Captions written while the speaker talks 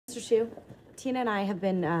Mr. Shu, Tina and I have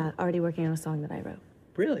been already working on a song that I wrote.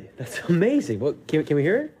 Really? That's amazing. Well, can we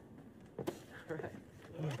hear it? All right.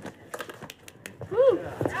 Woo.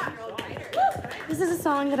 This is a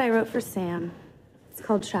song that I wrote for Sam. It's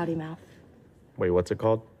called Trouty Mouth. Wait, what's it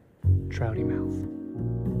called? Trouty Mouth.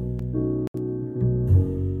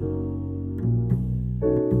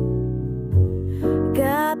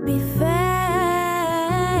 Guppy face,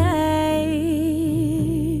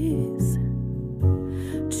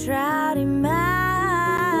 trouty mouth.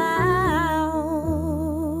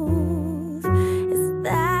 Is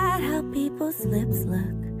that how people's lips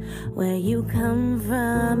look where you come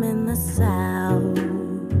from in the South?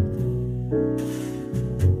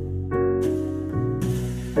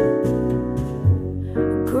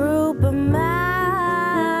 Group of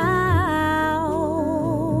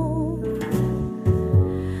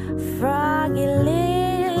froggy lips.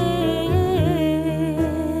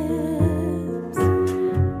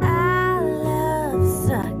 I love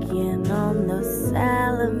sucking on those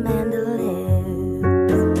salamander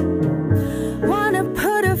lips. Wanna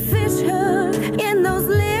put a fish hook in those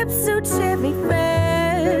lips so cherry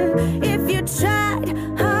fair. If you tried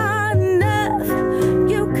hard enough,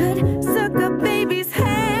 you could suck a baby's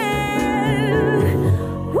hair.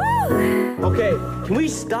 Woo! Okay, can we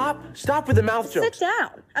stop? Stop with the mouth jokes. Sit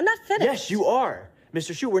down. I'm not finished. Yes, you are.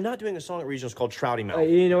 Mr. Shu, we're not doing a song at Regionals called Trouty Mouth.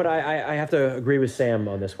 You know what? I have to agree with Sam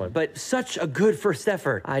on this one. But such a good first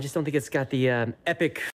effort. I just don't think it's got the epic